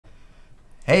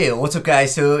Hey, what's up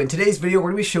guys? So in today's video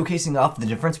we're going to be showcasing off the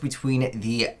difference between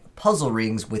the puzzle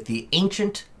rings with the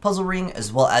ancient puzzle ring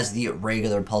as well as the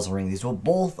regular puzzle ring. These will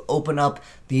both open up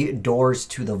the doors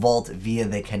to the vault via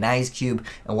the Kanai's cube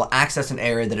and will access an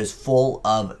area that is full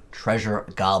of treasure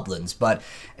goblins. But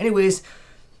anyways,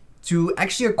 to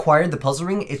actually acquire the puzzle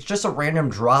ring, it's just a random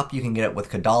drop. You can get it with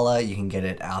Kadala, you can get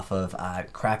it off of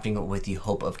crafting with the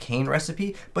Hope of Cain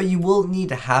recipe, but you will need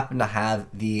to happen to have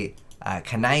the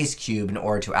Kanai's cube in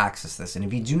order to access this. And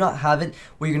if you do not have it,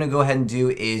 what you're going to go ahead and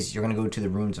do is you're going to go to the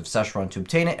ruins of Seperate to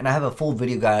obtain it, and I have a full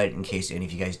video guide in case any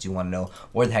of you guys do want to know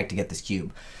where the heck to get this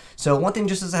cube. So one thing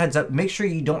just as a heads up, make sure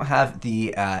you don't have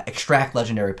the extract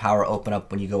legendary power open up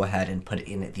when you go ahead and put it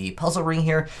in the puzzle ring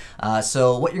here.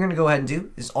 So what you're going to go ahead and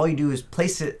do is all you do is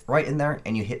place it right in there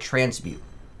and you hit transmute.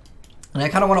 And I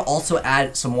kind of want to also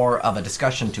add some more of a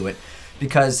discussion to it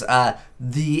because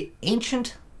the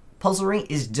ancient puzzle ring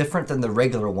is different than the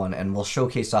regular one, and we'll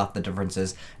showcase off the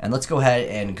differences. And let's go ahead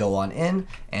and go on in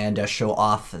and show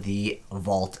off the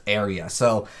vault area.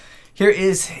 So here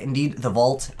is indeed the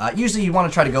vault. Usually you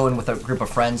want to try to go in with a group of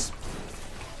friends.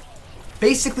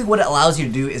 Basically what it allows you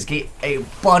to do is get a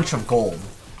bunch of gold.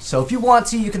 So if you want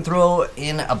to, you can throw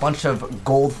in a bunch of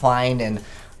gold find and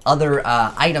other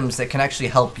items that can actually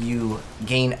help you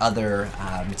gain other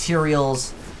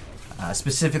materials,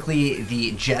 specifically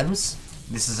the gems.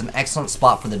 This is an excellent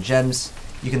spot for the gems.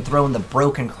 You can throw in the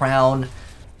Broken Crown,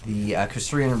 the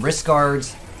Custodian Wrist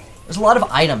Guards. There's a lot of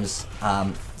items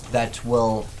that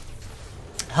will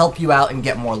help you out and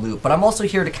get more loot. But I'm also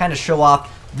here to kind of show off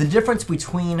the difference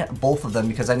between both of them,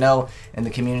 because I know in the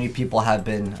community people have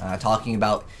been talking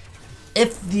about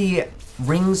if the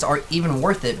rings are even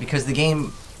worth it, because the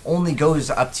game only goes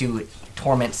up to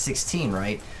Torment 16,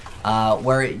 right?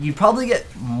 Where you probably get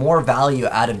more value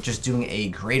out of just doing a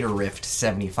Greater Rift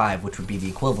 75, which would be the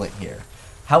equivalent here.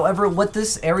 However, what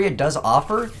this area does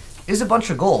offer is a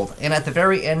bunch of gold, and at the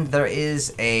very end there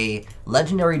is a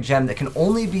legendary gem that can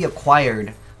only be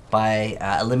acquired by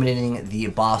eliminating the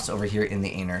boss over here in the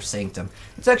Inner Sanctum.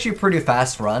 It's actually a pretty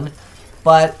fast run,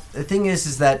 but the thing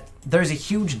is that there's a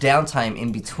huge downtime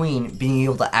in between being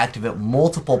able to activate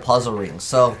multiple puzzle rings.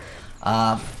 So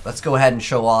let's go ahead and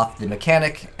show off the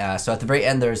mechanic. So at the very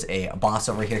end there's a boss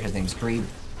over here. His name's Greed.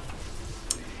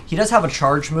 He does have a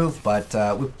charge move, but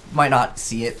we might not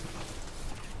see it.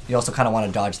 You also kind of want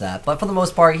to dodge that, but for the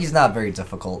most part he's not very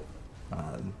difficult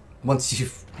once you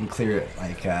can clear it,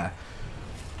 like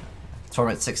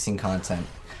Torment 16 content.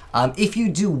 If you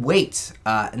do wait,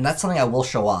 and that's something I will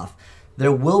show off,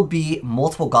 there will be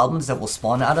multiple goblins that will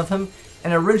spawn out of him.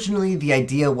 And originally the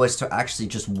idea was to actually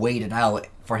just wait it out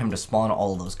for him to spawn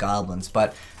all of those goblins.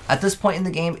 But at this point in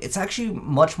the game, it's actually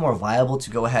much more viable to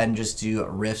go ahead and just do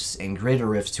rifts and greater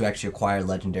rifts to actually acquire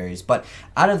legendaries. But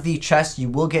out of the chest, you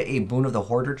will get a Boon of the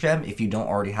Hoarder gem if you don't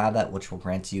already have that, which will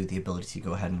grant you the ability to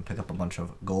go ahead and pick up a bunch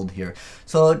of gold here.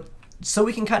 So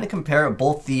we can kind of compare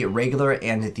both the regular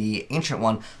and the ancient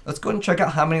one. Let's go ahead and check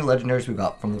out how many legendaries we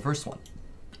got from the first one,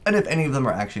 and if any of them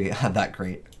are actually that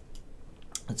great.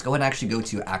 Let's go ahead and actually go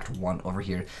to Act 1 over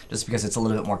here, just because it's a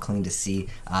little bit more clean to see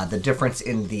the difference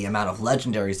in the amount of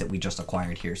legendaries that we just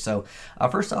acquired here. So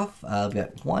first off, we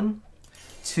got 1,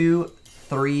 2,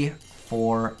 3,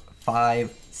 4,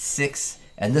 5, 6,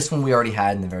 and this one we already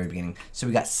had in the very beginning. So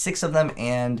we got 6 of them,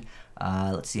 and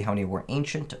let's see how many were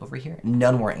ancient over here.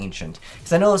 None were ancient.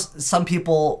 Because I know some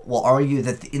people will argue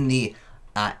that in the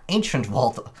ancient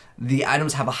vault, the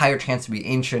items have a higher chance to be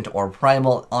ancient or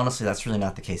primal. Honestly, that's really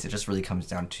not the case. It just really comes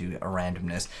down to a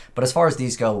randomness. But as far as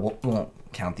these go, we won't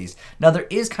count these. Now, there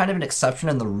is kind of an exception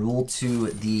in the rule to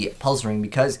the puzzle ring,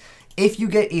 because if you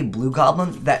get a blue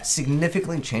goblin, that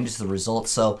significantly changes the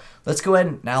results. So let's go ahead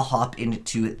and now hop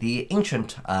into the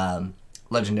ancient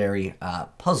legendary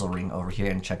puzzle ring over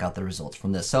here and check out the results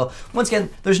from this. So once again,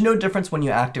 there's no difference when you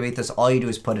activate this. All you do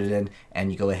is put it in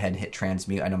and you go ahead and hit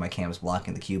transmute. I know my cam's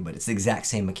blocking the cube, but it's the exact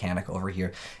same mechanic over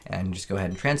here, and just go ahead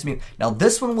and transmute. Now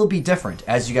this one will be different,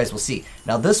 as you guys will see.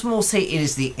 Now this one will say it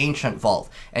is the ancient vault,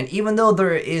 and even though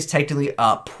there is technically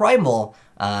a primal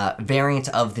variant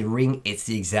of the ring, it's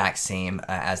the exact same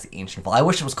as the ancient vault. I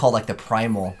wish it was called like the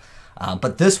primal.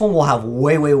 But this one will have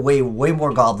way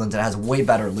more goblins. It has way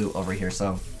better loot over here.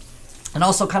 So, and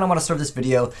also kind of want to serve this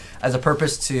video as a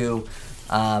purpose to,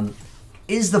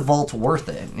 is the vault worth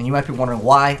it? And you might be wondering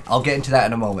why. I'll get into that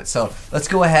in a moment. So let's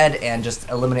go ahead and just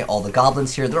eliminate all the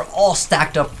goblins here. They're all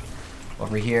stacked up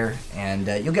over here, and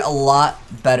you'll get a lot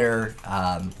better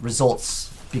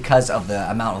results because of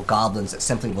the amount of goblins that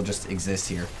simply will just exist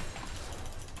here.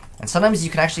 And sometimes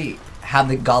you can actually have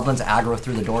the goblins aggro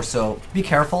through the door, so be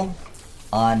careful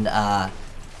on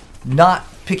not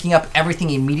picking up everything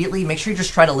immediately, make sure you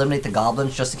just try to eliminate the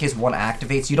goblins just in case one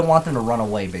activates. You don't want them to run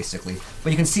away, basically.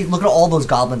 But you can see, look at all those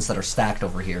goblins that are stacked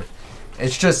over here.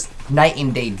 It's just night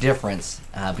and day difference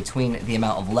between the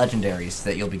amount of legendaries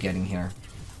that you'll be getting here.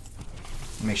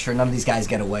 Make sure none of these guys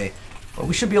get away. But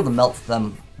we should be able to melt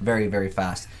them very, very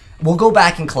fast. We'll go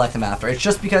back and collect them after. It's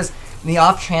just because in the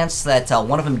off chance that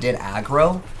one of them did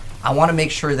aggro, I want to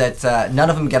make sure that none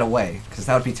of them get away, because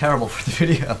that would be terrible for the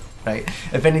video, right?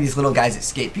 If any of these little guys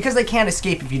escape, because they can't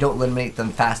escape if you don't eliminate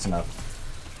them fast enough.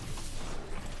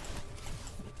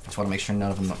 Just want to make sure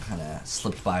none of them kind of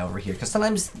slipped by over here, because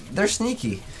sometimes they're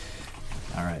sneaky.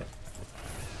 All right.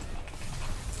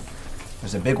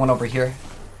 There's a big one over here,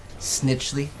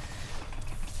 Snitchly.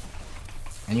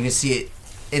 And you can see it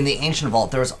in the Ancient Vault.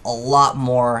 There's a lot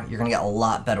more. You're going to get a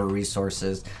lot better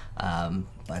resources.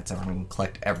 But I'm going to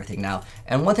collect everything now.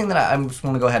 And one thing that I just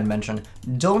want to go ahead and mention,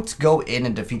 don't go in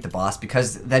and defeat the boss,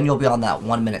 because then you'll be on that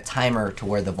 1 minute timer to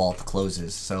where the vault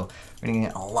closes. So we're going to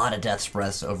get a lot of death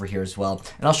breaths over here as well.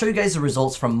 And I'll show you guys the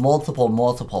results from multiple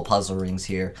puzzle rings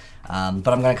here. But I'm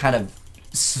going to kind of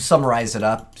summarize it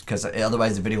up, because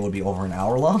otherwise the video would be over an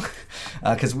hour long.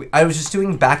 Because I was just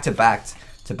doing back-to-back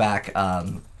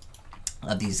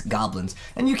of these goblins,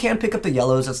 and you can pick up the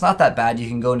yellows. It's not that bad. You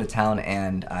can go into town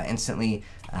and instantly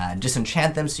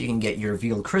disenchant them, so you can get your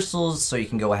revealed crystals, so you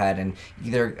can go ahead and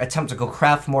either attempt to go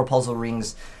craft more puzzle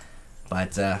rings.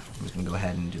 But I'm just gonna go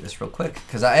ahead and do this real quick,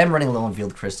 because I am running low on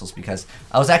revealed crystals, because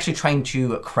I was actually trying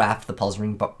to craft the puzzle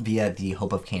ring via the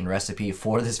Hope of Cain recipe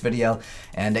for this video,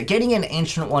 and getting an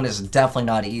ancient one is definitely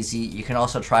not easy. You can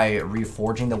also try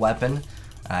reforging the weapon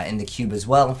in the cube as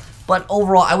well, but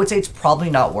overall I would say it's probably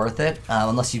not worth it,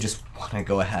 unless you just want to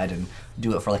go ahead and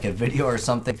do it for like a video or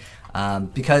something,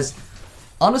 because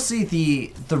honestly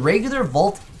the regular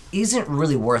vault isn't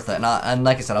really worth it, and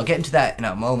like I said, I'll get into that in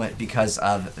a moment because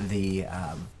of the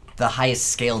highest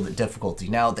scaled difficulty.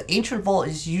 Now the ancient vault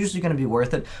is usually going to be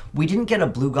worth it. We didn't get a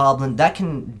blue goblin. That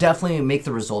can definitely make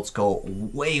the results go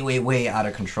way out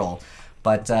of control,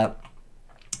 but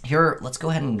here, let's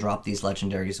go ahead and drop these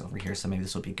legendaries over here, so maybe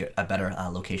this will be a better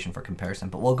location for comparison.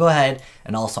 But we'll go ahead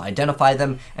and also identify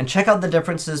them and check out the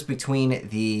differences between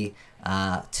the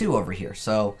two over here.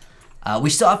 So we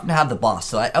still have to have the boss,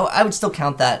 so I would still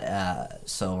count that,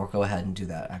 so we'll go ahead and do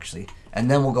that actually.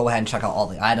 And then we'll go ahead and check out all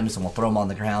the items, and we'll throw them on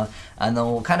the ground, and then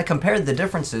we'll kind of compare the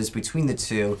differences between the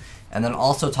two, and then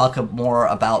also talk more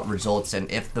about results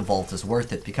and if the vault is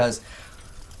worth it. Because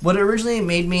what originally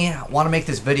made me want to make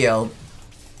this video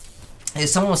is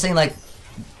someone was saying, like,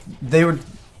 they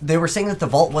were saying that the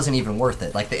vault wasn't even worth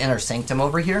it, like the inner sanctum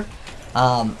over here,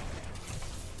 and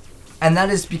that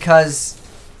is because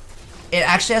it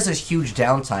actually has this huge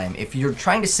downtime. If you're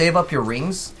trying to save up your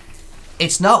rings,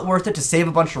 it's not worth it to save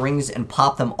a bunch of rings and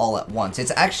pop them all at once.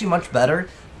 It's actually much better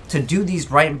to do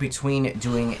these right in between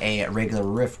doing a regular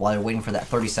rift while you're waiting for that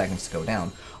 30 seconds to go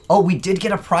down. Oh, we did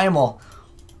get a primal.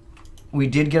 We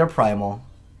did get a primal.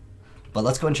 But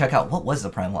let's go and check out, what was the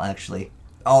primal actually?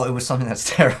 Oh, it was something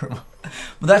that's terrible.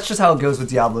 But that's just how it goes with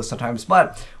Diablo sometimes.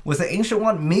 But with the ancient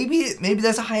one, maybe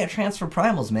there's a higher chance for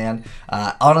primals, man.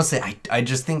 Honestly, I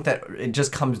just think that it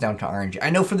just comes down to RNG. I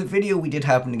know for the video we did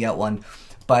happen to get one.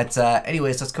 But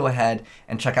anyways, let's go ahead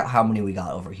and check out how many we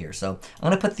got over here. So I'm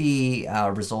going to put the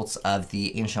results of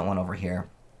the ancient one over here.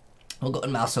 We'll go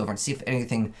and mouse over and see if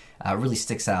anything really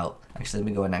sticks out. Actually, let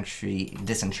me go and actually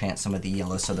disenchant some of the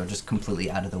yellows so they're just completely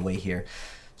out of the way here.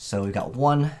 So we've got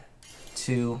 1,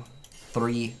 2,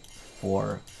 3,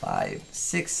 4, 5,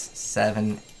 6,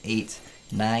 7, 8,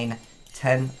 9,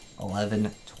 10,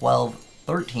 11, 12,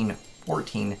 13,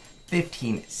 14,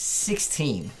 15,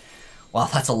 16. Wow,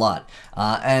 that's a lot.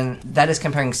 And that is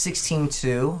comparing 16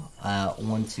 to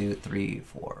 1, 2, 3,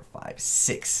 4, 5,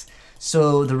 6.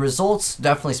 So the results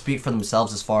definitely speak for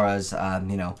themselves as far as,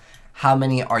 you know, how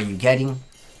many are you getting.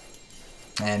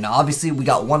 And obviously we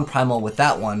got one primal with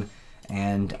that one,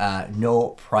 and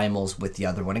no primals with the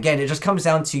other one. Again, it just comes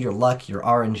down to your luck, your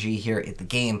RNG here at the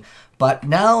game. But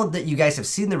now that you guys have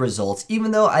seen the results,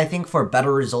 even though I think for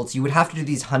better results, you would have to do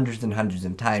these hundreds and hundreds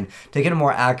of times to get a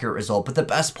more accurate result. But the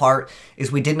best part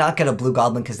is we did not get a blue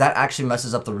goblin, because that actually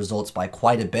messes up the results by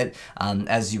quite a bit,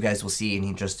 as you guys will see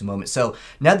in just a moment. So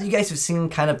now that you guys have seen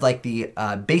kind of like the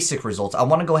basic results, I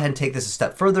want to go ahead and take this a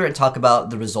step further and talk about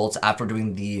the results after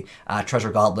doing the treasure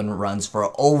goblin runs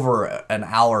for over an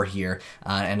hour here.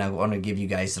 And I want to give you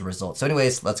guys the results. So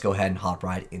anyways, let's go ahead and hop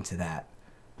right into that.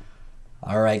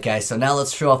 Alright guys, so now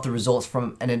let's show off the results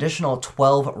from an additional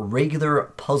 12 regular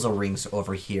puzzle rings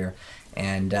over here.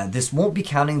 And this won't be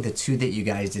counting the 2 that you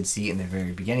guys did see in the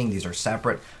very beginning. These are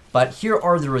separate. But here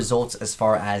are the results as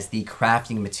far as the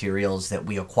crafting materials that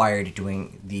we acquired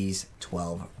doing these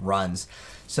 12 runs.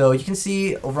 So you can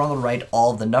see over on the right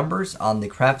all of the numbers on the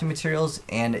crafting materials,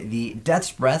 and the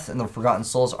Death's Breath and the Forgotten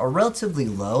Souls are relatively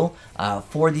low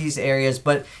for these areas,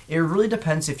 but it really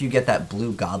depends if you get that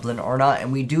blue goblin or not,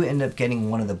 and we do end up getting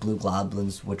one of the blue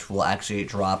goblins, which will actually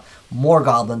drop more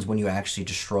goblins when you actually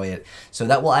destroy it. So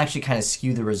that will actually kind of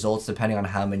skew the results depending on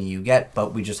how many you get,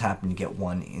 but we just happen to get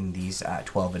one in these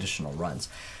 12 additional runs.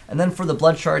 And then for the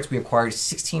blood shards, we acquired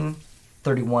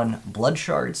 1631 blood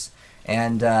shards.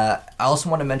 And I also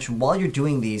want to mention, while you're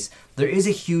doing these, there is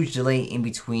a huge delay in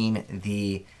between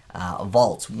the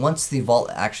vaults. Once the vault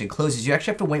actually closes, you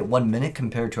actually have to wait 1 minute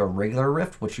compared to a regular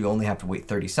rift, which you only have to wait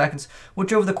 30 seconds,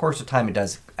 which over the course of time, it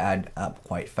does add up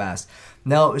quite fast.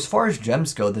 Now, as far as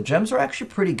gems go, the gems are actually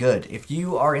pretty good. If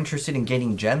you are interested in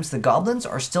getting gems, the goblins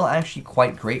are still actually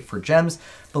quite great for gems,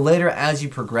 but later as you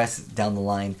progress down the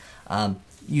line,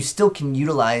 you still can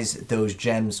utilize those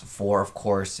gems for, of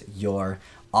course, your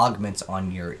augments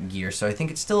on your gear. So I think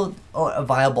it's still a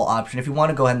viable option. If you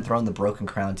want to go ahead and throw in the Broken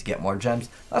Crown to get more gems,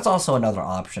 that's also another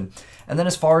option. And then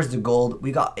as far as the gold,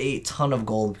 we got a ton of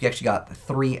gold. We actually got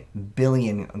 3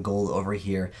 billion gold over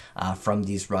here from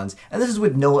these runs. And this is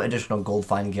with no additional gold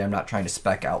finding gear. I'm not trying to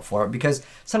spec out for it, because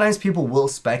sometimes people will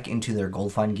spec into their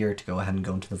gold finding gear to go ahead and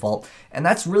go into the vault. And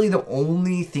that's really the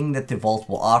only thing that the vault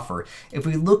will offer. If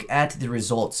we look at the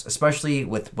results, especially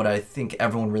with what I think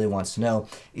everyone really wants to know,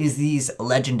 is these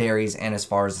legendaries and as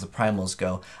far as the primals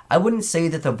go. I wouldn't say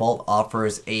that the vault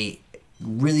offers a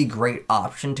really great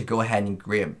option to go ahead and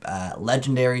grab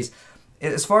legendaries.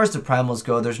 As far as the primals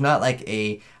go, there's not like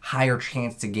a higher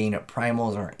chance to gain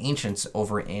primals or ancients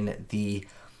over in the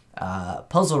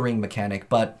puzzle ring mechanic,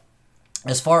 but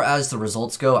as far as the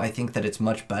results go, I think that it's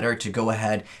much better to go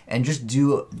ahead and just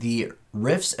do the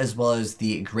rifts as well as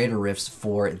the greater rifts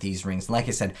for these rings. And like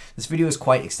I said, this video is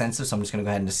quite extensive, so I'm just going to go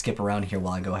ahead and just skip around here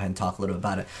while I go ahead and talk a little bit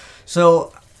about it.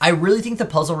 So I really think the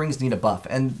puzzle rings need a buff,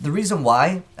 and the reason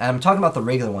why, I'm talking about the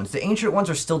regular ones. The ancient ones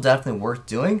are still definitely worth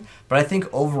doing, but I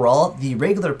think overall, the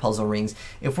regular puzzle rings,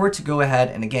 if we're to go ahead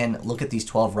and again look at these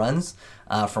 12 runs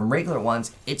from regular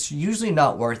ones, it's usually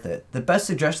not worth it. The best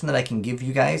suggestion that I can give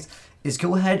you guys is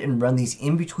go ahead and run these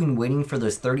in between waiting for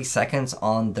those 30 seconds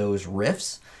on those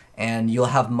rifts, and you'll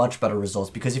have much better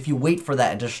results, because if you wait for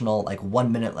that additional like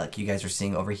 1 minute like you guys are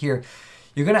seeing over here,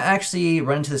 you're going to actually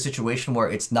run into the situation where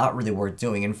it's not really worth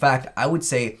doing. In fact, I would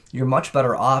say you're much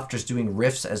better off just doing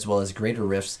rifts as well as greater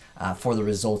rifts for the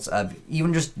results of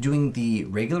even just doing the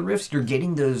regular rifts. You're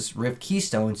getting those rift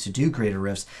keystones to do greater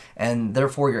rifts, and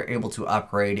therefore you're able to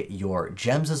upgrade your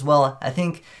gems as well. I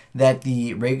think that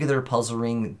the regular puzzle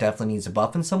ring definitely needs a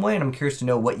buff in some way, and I'm curious to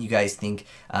know what you guys think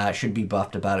should be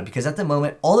buffed about it, because at the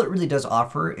moment, all it really does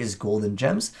offer is gold and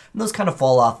gems, and those kind of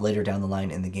fall off later down the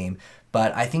line in the game.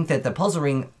 But I think that the puzzle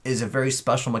ring is a very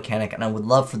special mechanic, and I would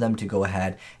love for them to go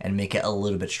ahead and make it a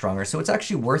little bit stronger. So it's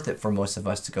actually worth it for most of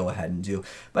us to go ahead and do.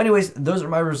 But anyways, those are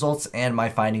my results and my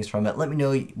findings from it. Let me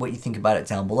know what you think about it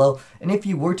down below. And if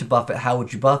you were to buff it, how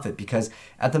would you buff it? Because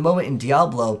at the moment in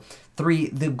Diablo 3,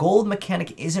 the gold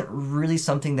mechanic isn't really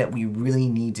something that we really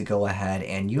need to go ahead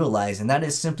and utilize, and that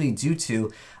is simply due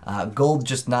to gold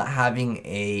just not having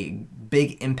a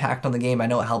big impact on the game. I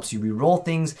know it helps you re-roll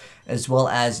things as well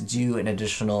as do an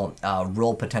additional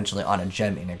roll potentially on a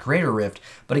gem in a greater rift,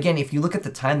 but again, if you look at the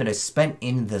time that is spent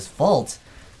in this vault,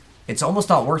 it's almost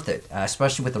not worth it,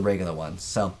 especially with the regular ones.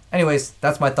 So anyways,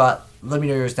 that's my thought. Let me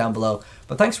know yours down below.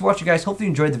 But thanks for watching, guys. Hopefully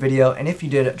you enjoyed the video, and if you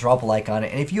did, drop a like on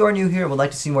it. And if you are new here and would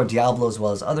like to see more Diablo as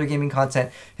well as other gaming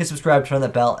content, hit subscribe, turn on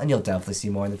that bell, and you'll definitely see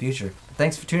more in the future. But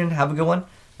thanks for tuning in. Have a good one.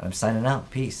 And I'm signing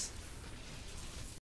out. Peace.